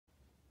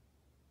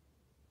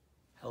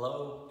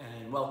Hello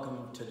and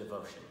welcome to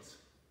Devotions.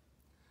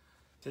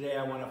 Today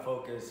I want to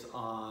focus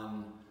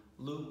on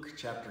Luke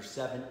chapter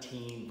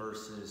 17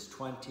 verses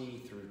 20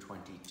 through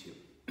 22.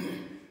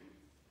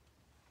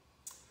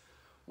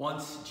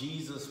 Once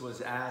Jesus was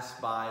asked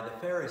by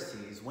the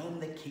Pharisees when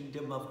the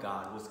kingdom of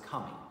God was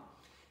coming,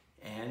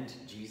 and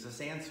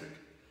Jesus answered,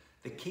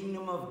 "The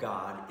kingdom of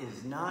God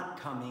is not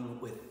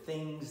coming with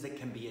things that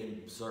can be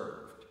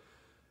observed,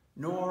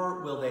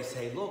 nor will they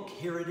say, 'Look,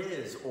 here it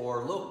is,'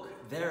 or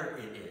 'Look, there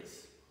it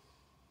is.'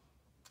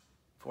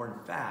 For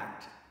in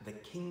fact, the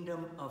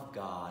kingdom of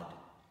God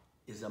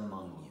is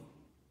among you."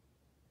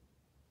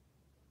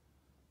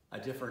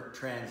 A different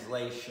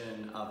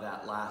translation of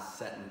that last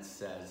sentence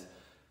says,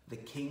 "The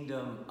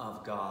kingdom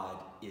of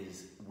God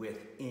is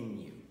within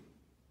you."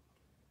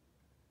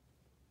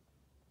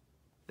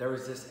 There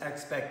was this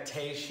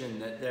expectation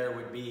that there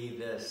would be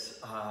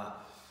this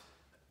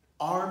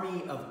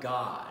army of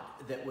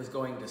God that was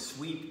going to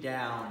sweep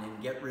down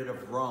and get rid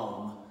of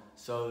Rome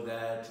so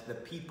that the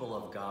people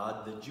of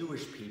God, the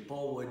Jewish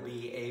people, would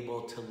be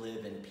able to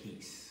live in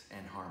peace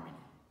and harmony.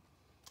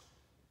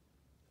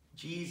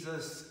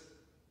 Jesus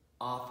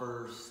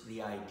offers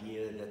the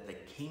idea that the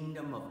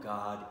kingdom of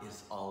God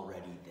is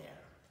already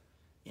there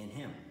in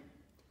him.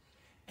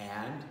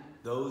 And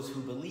those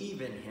who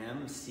believe in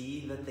him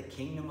see that the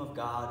kingdom of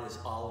God is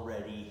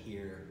already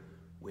here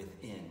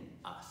within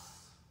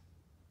us.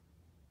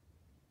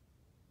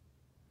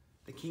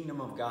 The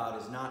kingdom of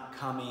God is not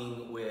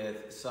coming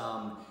with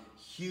some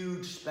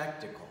huge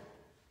spectacle.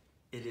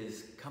 It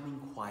is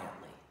coming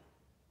quietly,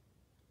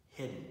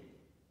 hidden,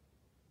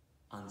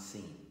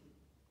 unseen.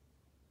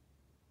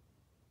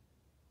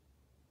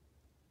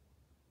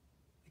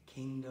 The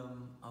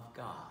kingdom of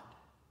God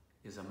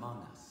is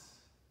among us.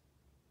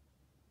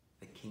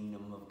 The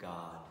kingdom of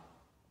God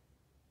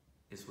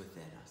is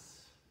within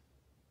us.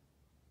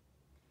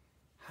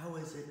 How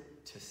is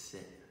it to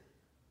sit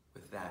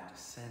with that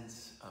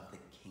sense of the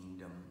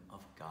kingdom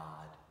of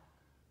God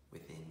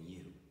within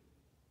you?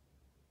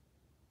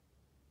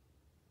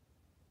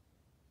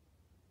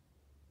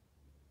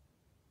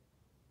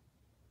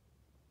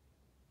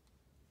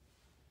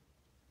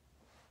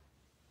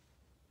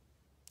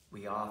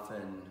 We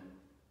often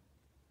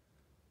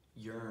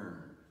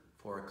yearn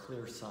for a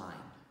clear sign.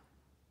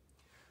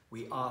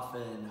 We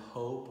often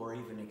hope or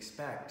even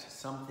expect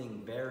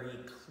something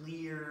very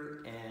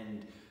clear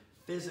and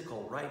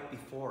physical right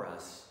before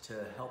us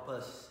to help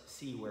us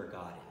see where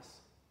God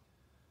is.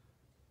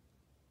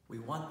 We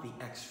want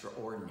the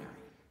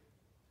extraordinary.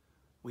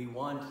 We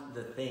want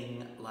the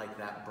thing like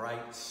that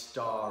bright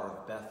star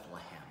of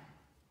Bethlehem.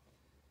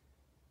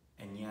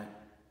 And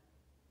yet,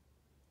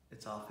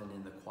 it's often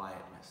in the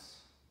quietness,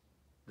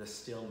 the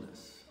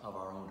stillness of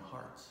our own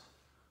hearts,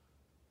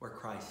 where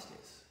Christ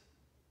is.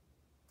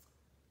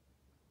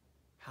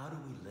 How do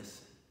we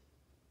listen?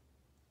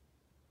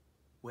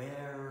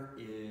 Where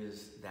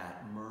is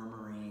that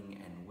murmuring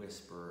and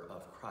whisper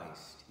of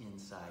Christ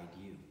inside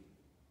you?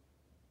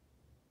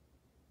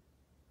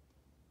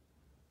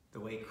 The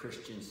way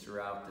Christians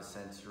throughout the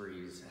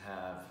centuries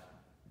have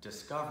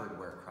discovered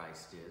where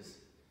Christ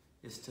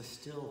is to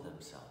still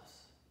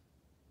themselves.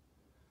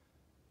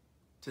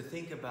 To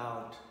think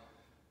about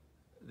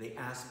the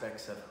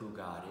aspects of who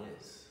God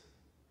is: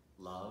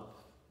 love,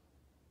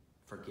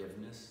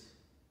 forgiveness,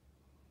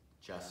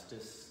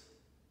 justice,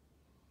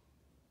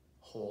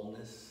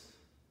 wholeness,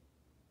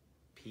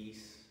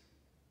 peace,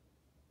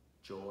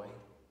 joy,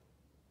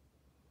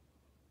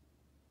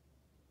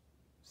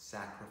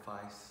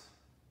 sacrifice.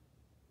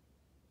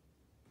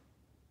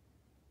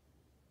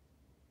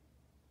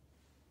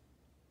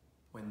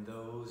 When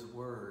those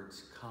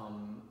words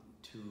come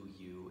to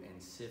you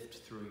and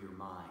sift through your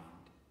mind,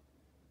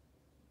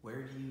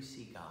 where do you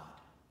see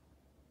God?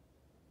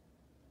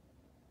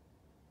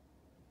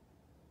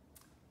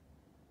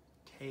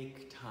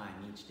 Take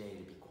time each day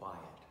to be quiet,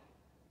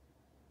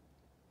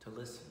 to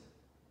listen,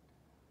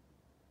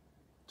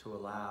 to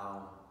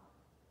allow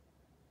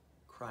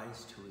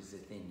Christ who is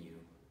within you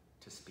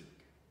to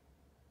speak,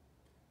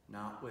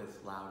 not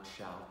with loud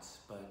shouts,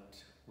 but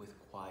with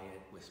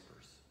quiet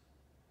whispers.